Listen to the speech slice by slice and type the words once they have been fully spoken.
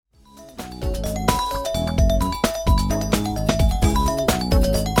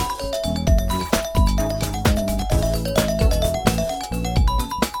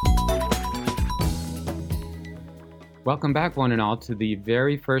Welcome back, one and all, to the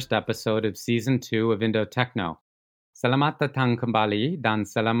very first episode of Season 2 of Indo Techno. Salamat datang kembali dan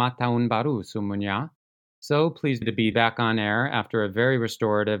selamat tahun baru semuanya. So pleased to be back on air after a very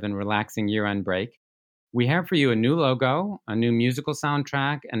restorative and relaxing year-end break. We have for you a new logo, a new musical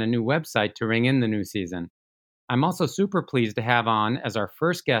soundtrack, and a new website to ring in the new season. I'm also super pleased to have on, as our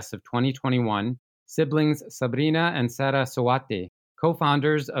first guests of 2021, siblings Sabrina and Sarah Sawati,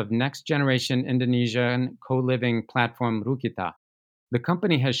 co-founders of next-generation Indonesian co-living platform Rukita. The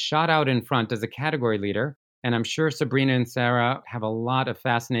company has shot out in front as a category leader, and I'm sure Sabrina and Sarah have a lot of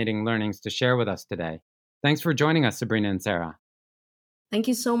fascinating learnings to share with us today. Thanks for joining us, Sabrina and Sarah. Thank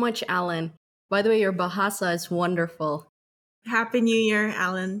you so much, Alan. By the way, your Bahasa is wonderful. Happy New Year,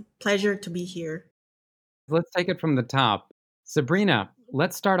 Alan. Pleasure to be here. Let's take it from the top. Sabrina,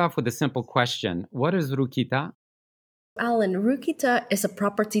 let's start off with a simple question. What is Rukita? Alan, Rukita is a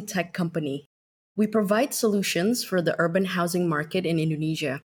property tech company. We provide solutions for the urban housing market in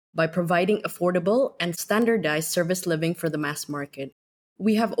Indonesia by providing affordable and standardized service living for the mass market.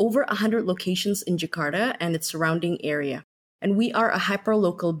 We have over 100 locations in Jakarta and its surrounding area, and we are a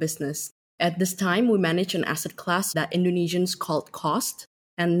hyper-local business. At this time, we manage an asset class that Indonesians call cost,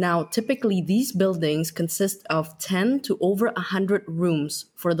 and now typically these buildings consist of 10 to over 100 rooms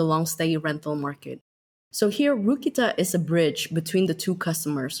for the long-stay rental market. So here, Rukita is a bridge between the two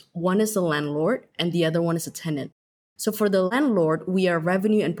customers. One is the landlord and the other one is a tenant. So for the landlord, we are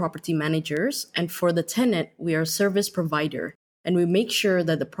revenue and property managers, and for the tenant, we are a service provider, and we make sure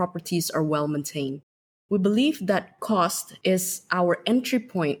that the properties are well maintained. We believe that cost is our entry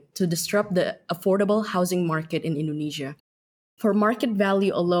point to disrupt the affordable housing market in Indonesia. For market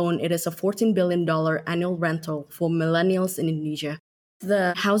value alone, it is a $14 billion annual rental for millennials in Indonesia.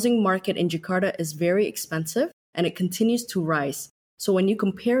 The housing market in Jakarta is very expensive and it continues to rise. So when you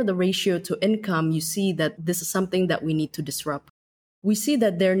compare the ratio to income, you see that this is something that we need to disrupt. We see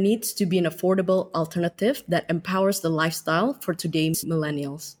that there needs to be an affordable alternative that empowers the lifestyle for today's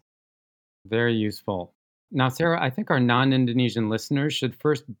millennials. Very useful. Now, Sarah, I think our non-Indonesian listeners should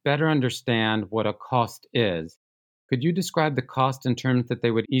first better understand what a cost is. Could you describe the cost in terms that they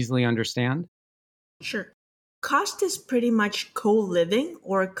would easily understand? Sure. Cost is pretty much co-living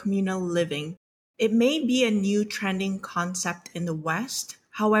or communal living. It may be a new trending concept in the West.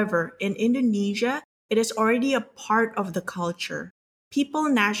 However, in Indonesia, it is already a part of the culture. People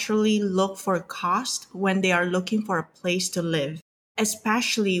naturally look for cost when they are looking for a place to live,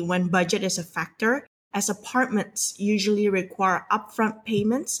 especially when budget is a factor, as apartments usually require upfront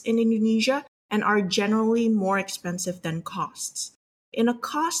payments in Indonesia and are generally more expensive than costs. In a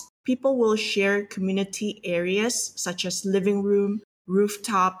cost, people will share community areas such as living room,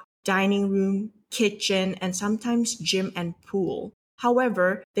 rooftop, dining room, kitchen, and sometimes gym and pool.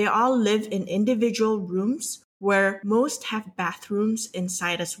 However, they all live in individual rooms where most have bathrooms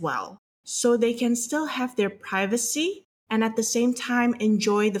inside as well. So they can still have their privacy and at the same time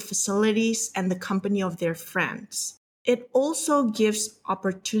enjoy the facilities and the company of their friends. It also gives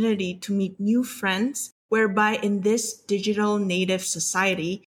opportunity to meet new friends, whereby in this digital native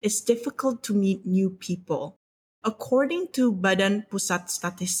society, it's difficult to meet new people. According to Badan Pusat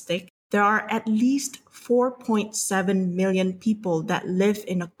Statistik, there are at least 4.7 million people that live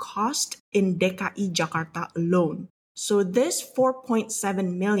in a cost in DKI Jakarta alone. So this 4.7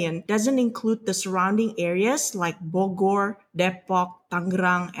 million doesn't include the surrounding areas like Bogor, Depok,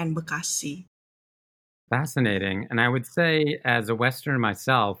 Tangerang, and Bekasi. Fascinating. And I would say, as a Westerner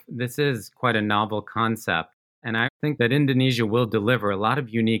myself, this is quite a novel concept. And I think that Indonesia will deliver a lot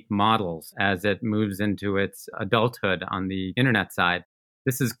of unique models as it moves into its adulthood on the internet side.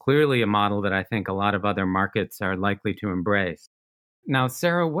 This is clearly a model that I think a lot of other markets are likely to embrace. Now,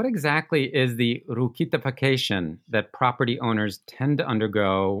 Sarah, what exactly is the Rukitification that property owners tend to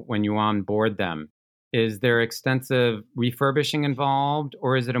undergo when you onboard them? Is there extensive refurbishing involved,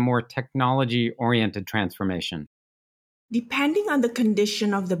 or is it a more technology-oriented transformation? Depending on the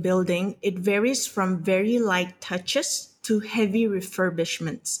condition of the building, it varies from very light touches to heavy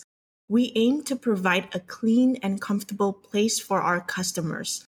refurbishments. We aim to provide a clean and comfortable place for our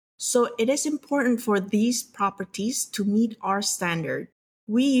customers. So it is important for these properties to meet our standard.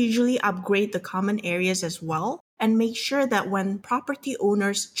 We usually upgrade the common areas as well and make sure that when property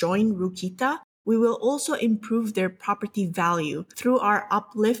owners join Rukita, we will also improve their property value through our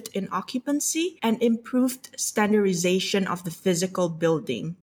uplift in occupancy and improved standardization of the physical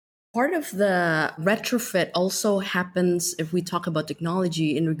building. Part of the retrofit also happens if we talk about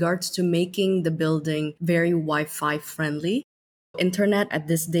technology in regards to making the building very Wi-Fi friendly. Internet at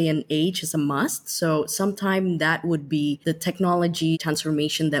this day and age is a must. So sometime that would be the technology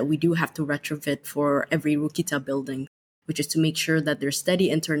transformation that we do have to retrofit for every Rukita building. which is to make sure that there's steady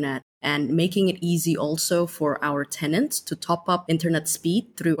internet and making it easy also for our tenants to top up internet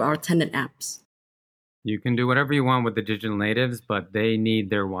speed through our tenant apps. You can do whatever you want with the digital natives, but they need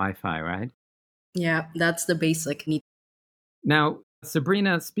their Wi-Fi, right? Yeah, that's the basic need. Now,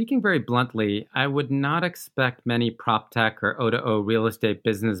 Sabrina, speaking very bluntly, I would not expect many prop tech or O2O real estate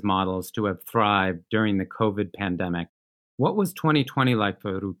business models to have thrived during the COVID pandemic. What was 2020 like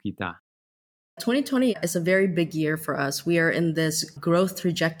for Rukita? 2020 is a very big year for us. We are in this growth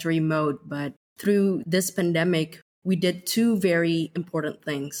trajectory mode, but through this pandemic, we did two very important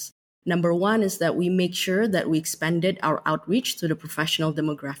things. Number one is that we make sure that we expanded our outreach to the professional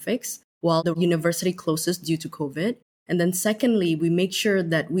demographics while the university closes due to COVID. And then secondly, we make sure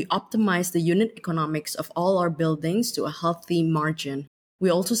that we optimize the unit economics of all our buildings to a healthy margin.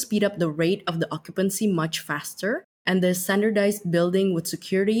 We also speed up the rate of the occupancy much faster. And the standardized building with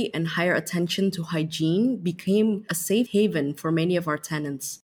security and higher attention to hygiene became a safe haven for many of our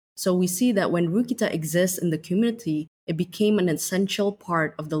tenants. So we see that when Rukita exists in the community, it became an essential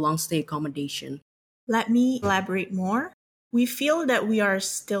part of the long stay accommodation. Let me elaborate more. We feel that we are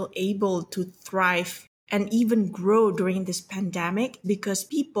still able to thrive and even grow during this pandemic because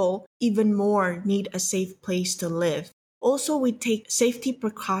people even more need a safe place to live. Also, we take safety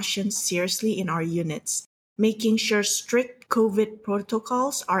precautions seriously in our units, making sure strict COVID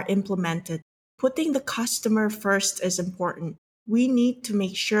protocols are implemented. Putting the customer first is important. We need to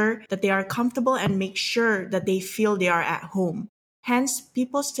make sure that they are comfortable and make sure that they feel they are at home. Hence,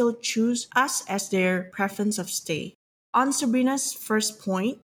 people still choose us as their preference of stay. On Sabrina's first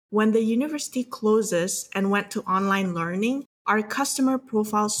point, when the university closes and went to online learning, our customer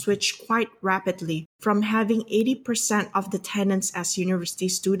profile switched quite rapidly from having 80% of the tenants as university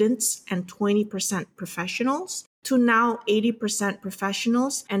students and 20% professionals to now 80%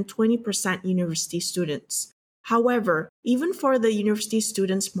 professionals and 20% university students. However, even for the university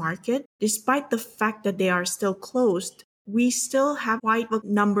students market, despite the fact that they are still closed, we still have quite a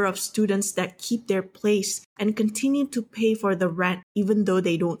number of students that keep their place and continue to pay for the rent even though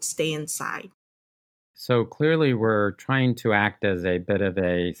they don't stay inside. So clearly, we're trying to act as a bit of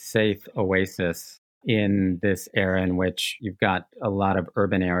a safe oasis in this era in which you've got a lot of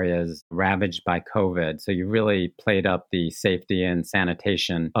urban areas ravaged by COVID. So you really played up the safety and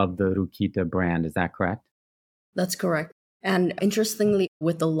sanitation of the Rukita brand. Is that correct? That's correct. And interestingly,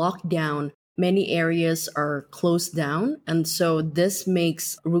 with the lockdown, many areas are closed down. And so this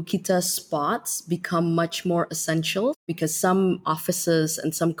makes Rukita spots become much more essential because some offices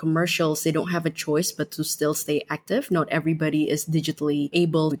and some commercials, they don't have a choice but to still stay active. Not everybody is digitally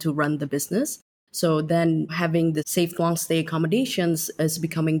able to run the business. So then having the safe long stay accommodations is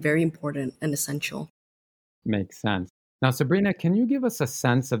becoming very important and essential. Makes sense. Now, Sabrina, can you give us a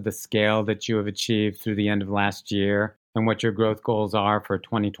sense of the scale that you have achieved through the end of last year and what your growth goals are for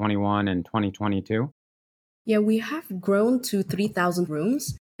 2021 and 2022? Yeah, we have grown to 3,000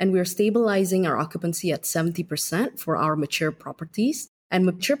 rooms and we're stabilizing our occupancy at 70% for our mature properties. And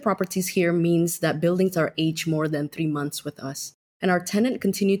mature properties here means that buildings are aged more than 3 months with us. And our tenant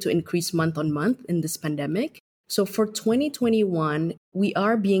continue to increase month on month in this pandemic. So for 2021, we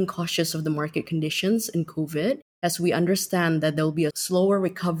are being cautious of the market conditions in COVID as we understand that there will be a slower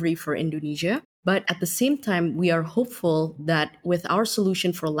recovery for Indonesia. But at the same time, we are hopeful that with our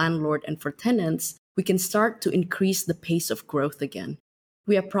solution for landlord and for tenants, we can start to increase the pace of growth again.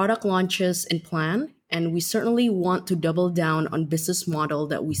 We have product launches in plan, and we certainly want to double down on business model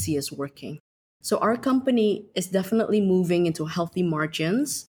that we see as working. So our company is definitely moving into healthy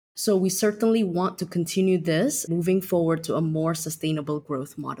margins. So we certainly want to continue this moving forward to a more sustainable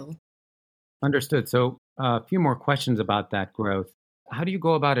growth model. Understood. So a few more questions about that growth. How do you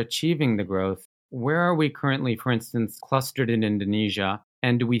go about achieving the growth? Where are we currently, for instance, clustered in Indonesia?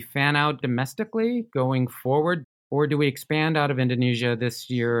 And do we fan out domestically going forward? Or do we expand out of Indonesia this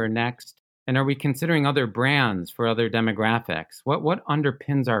year or next? And are we considering other brands for other demographics? What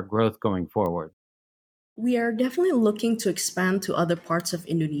underpins our growth going forward? We are definitely looking to expand to other parts of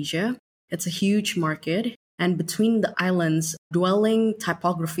Indonesia. It's a huge market. And between the islands, dwelling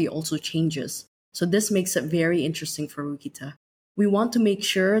typography also changes. So this makes it very interesting for Rukita. We want to make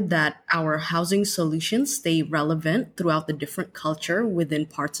sure that our housing solutions stay relevant throughout the different culture within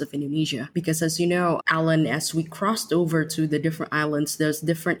parts of Indonesia. Because as you know, Alan, as we crossed over to the different islands, there's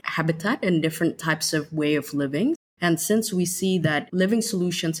different habitat and different types of way of living. And since we see that living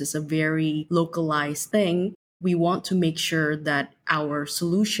solutions is a very localized thing, we want to make sure that our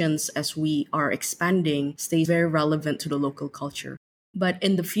solutions as we are expanding stay very relevant to the local culture. But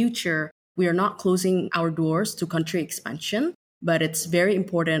in the future, we are not closing our doors to country expansion. but it's very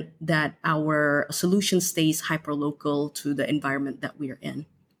important that our solution stays hyperlocal to the environment that we are in.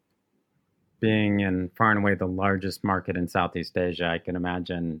 Being in far and away the largest market in Southeast Asia, I can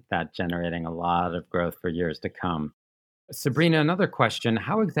imagine that generating a lot of growth for years to come. Sabrina, another question.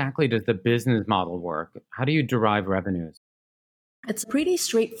 How exactly does the business model work? How do you derive revenues? It's pretty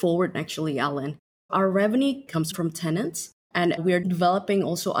straightforward, actually, Alan. Our revenue comes from tenants, and we're developing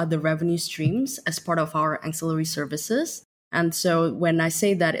also other revenue streams as part of our ancillary services. And so when I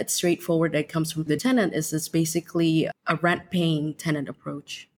say that it's straightforward, that comes from the tenant, it's basically a rent-paying tenant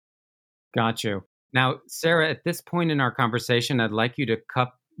approach. Got you. Now, Sarah, at this point in our conversation, I'd like you to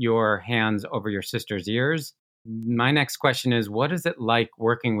cup your hands over your sister's ears. My next question is, what is it like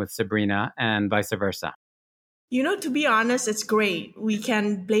working with Sabrina and vice versa? To be honest, it's great. We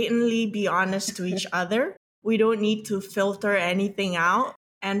can blatantly be honest to each other. We don't need to filter anything out.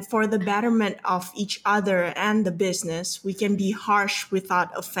 And for the betterment of each other and the business, we can be harsh without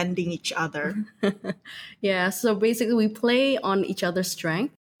offending each other. Yeah, so basically we play on each other's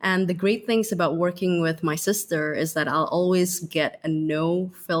strength. And the great things about working with my sister is that I'll always get a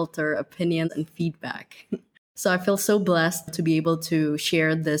no filter opinion and feedback. So I feel so blessed to be able to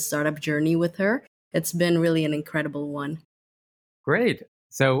share this startup journey with her. It's been really an incredible one. Great.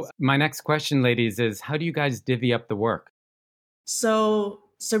 So my next question, ladies, is how do you guys divvy up the work? So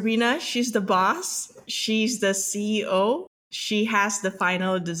Sabrina, she's the boss. She's the CEO. She has the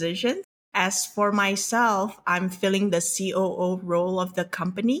final decision. As for myself, I'm filling the COO role of the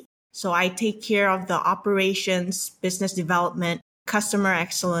company. So I take care of the operations, business development, customer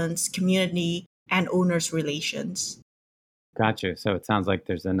excellence, community, and owners relations. Got you. So it sounds like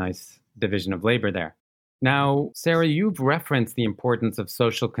there's a nice division of labor there. Now, Sarah, you've referenced the importance of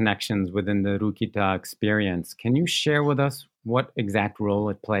social connections within the Rukita experience. Can you share with us what exact role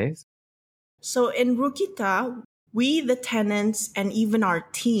it plays? So in Rukita, we, the tenants, and even our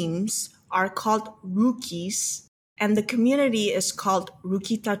teams are called Rookies, and the community is called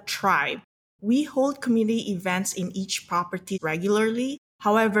Rukita Tribe. We hold community events in each property regularly.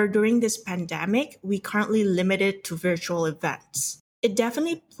 However, during this pandemic, we currently limit it to virtual events. It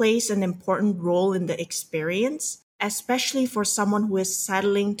definitely plays an important role in the experience, especially for someone who is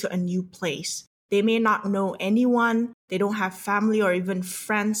settling to a new place. They may not know anyone, they don't have family or even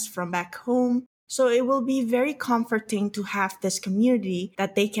friends from back home. So it will be very comforting to have this community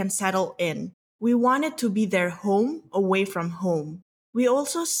that they can settle in. We want it to be their home away from home. We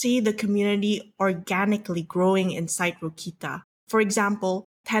also see the community organically growing inside Rukita. For example,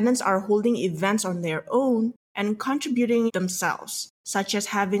 tenants are holding events on their own and contributing themselves, such as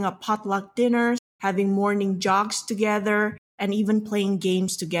having a potluck dinner, having morning jogs together, and even playing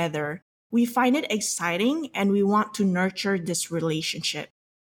games together. We find it exciting and we want to nurture this relationship.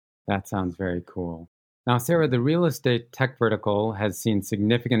 That sounds very cool. Now, Sarah, the real estate tech vertical has seen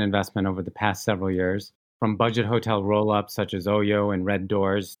significant investment over the past several years, from budget hotel roll-ups such as Oyo and Red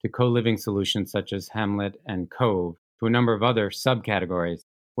Doors to co-living solutions such as Hamlet and Cove, to a number of other subcategories.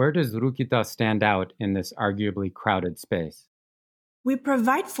 Where does Rukita stand out in this arguably crowded space? We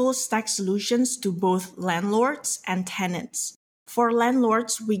provide full-stack solutions to both landlords and tenants. For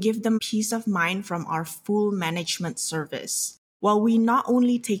landlords, we give them peace of mind from our full management service. While we not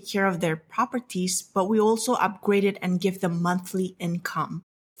only take care of their properties, but we also upgrade it and give them monthly income.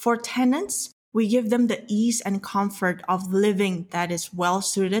 For tenants, we give them the ease and comfort of living that is well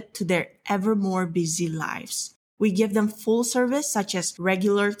suited to their ever more busy lives. We give them full service such as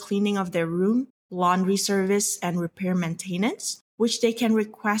regular cleaning of their room, laundry service, and repair maintenance, which they can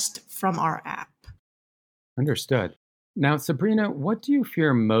request from our app. Understood. Now, Sabrina, what do you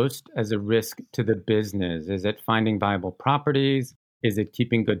fear most as a risk to the business? Is it finding viable properties? Is it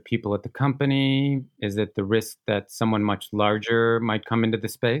keeping good people at the company? Is it the risk that someone much larger might come into the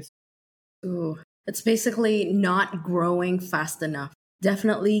space? Ooh, it's basically not growing fast enough.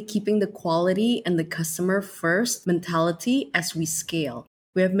 Definitely keeping the quality and the customer first mentality as we scale.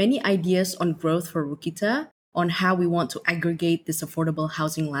 We have many ideas on growth for Rukita, on how we want to aggregate this affordable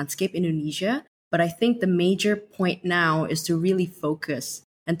housing landscape in Indonesia. But I think the major point now is to really focus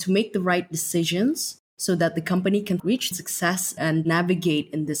and to make the right decisions so that the company can reach success and navigate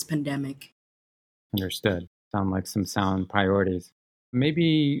in this pandemic. Understood. Sound like some sound priorities.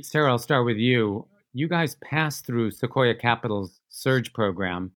 Maybe, Sarah, I'll start with you. You guys passed through Sequoia Capital's Surge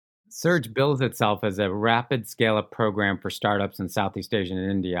program. Surge bills itself as a rapid scale-up program for startups in Southeast Asia and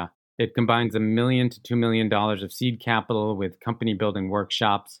India. It combines $1 million to $2 million of seed capital with company building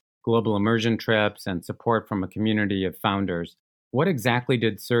workshops, global immersion trips, and support from a community of founders. What exactly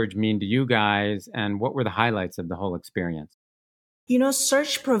did Surge mean to you guys, and what were the highlights of the whole experience?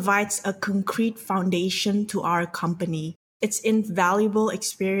 Surge provides a concrete foundation to our company. Its invaluable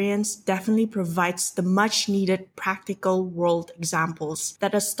experience definitely provides the much needed practical world examples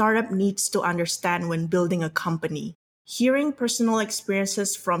that a startup needs to understand when building a company. Hearing personal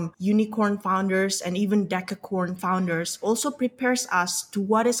experiences from unicorn founders and even decacorn founders also prepares us to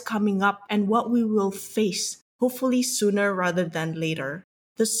what is coming up and what we will face, hopefully sooner rather than later.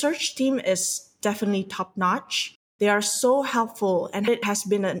 The search team is definitely top notch. They are so helpful, and it has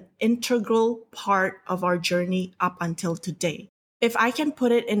been an integral part of our journey up until today. If I can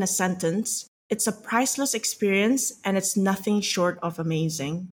put it in a sentence, it's a priceless experience and it's nothing short of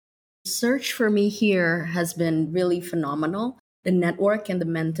amazing. Search for me here has been really phenomenal. The network and the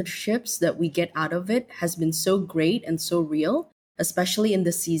mentorships that we get out of it has been so great and so real, especially in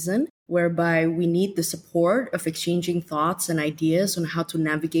this season, whereby we need the support of exchanging thoughts and ideas on how to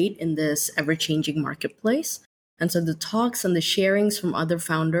navigate in this ever-changing marketplace. And so the talks and the sharings from other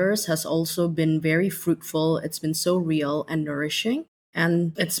founders has also been very fruitful. It's been so real and nourishing.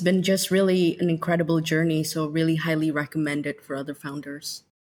 And it's been just really an incredible journey. So really highly recommended for other founders.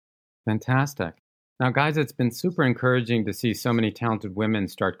 Fantastic. Now, guys, it's been super encouraging to see so many talented women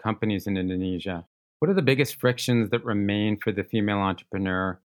start companies in Indonesia. What are the biggest frictions that remain for the female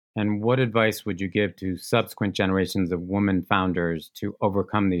entrepreneur? And what advice would you give to subsequent generations of women founders to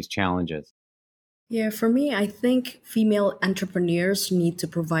overcome these challenges? Yeah, for me, I think female entrepreneurs need to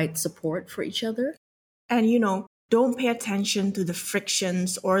provide support for each other. And don't pay attention to the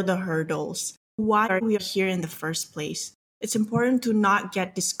frictions or the hurdles. Why are we here in the first place? It's important to not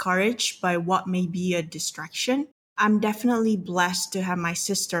get discouraged by what may be a distraction. I'm definitely blessed to have my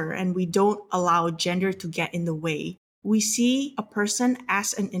sister, and we don't allow gender to get in the way. We see a person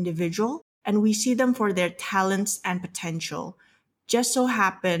as an individual, and we see them for their talents and potential. Just so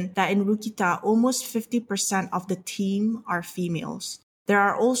happened that in Rukita, almost 50% of the team are females. There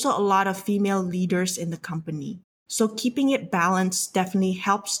are also a lot of female leaders in the company. So keeping it balanced definitely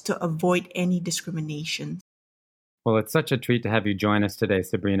helps to avoid any discrimination. Well, it's such a treat to have you join us today,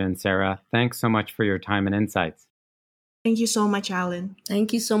 Sabrina and Sarah. Thanks so much for your time and insights. Thank you so much, Alan.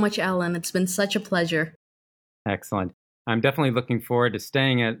 Thank you so much, Alan. It's been such a pleasure. Excellent. I'm definitely looking forward to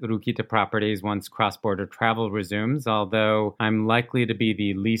staying at Rukita Properties once cross-border travel resumes, although I'm likely to be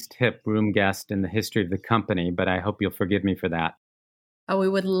the least hip room guest in the history of the company, but I hope you'll forgive me for that. Oh, we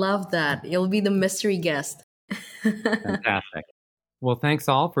would love that. You'll be the mystery guest. Fantastic. Well, thanks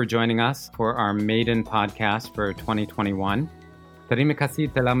all for joining us for our maiden podcast for 2021. Terima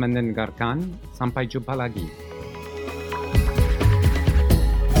kasih telah mendengarkan. Sampai jumpa lagi.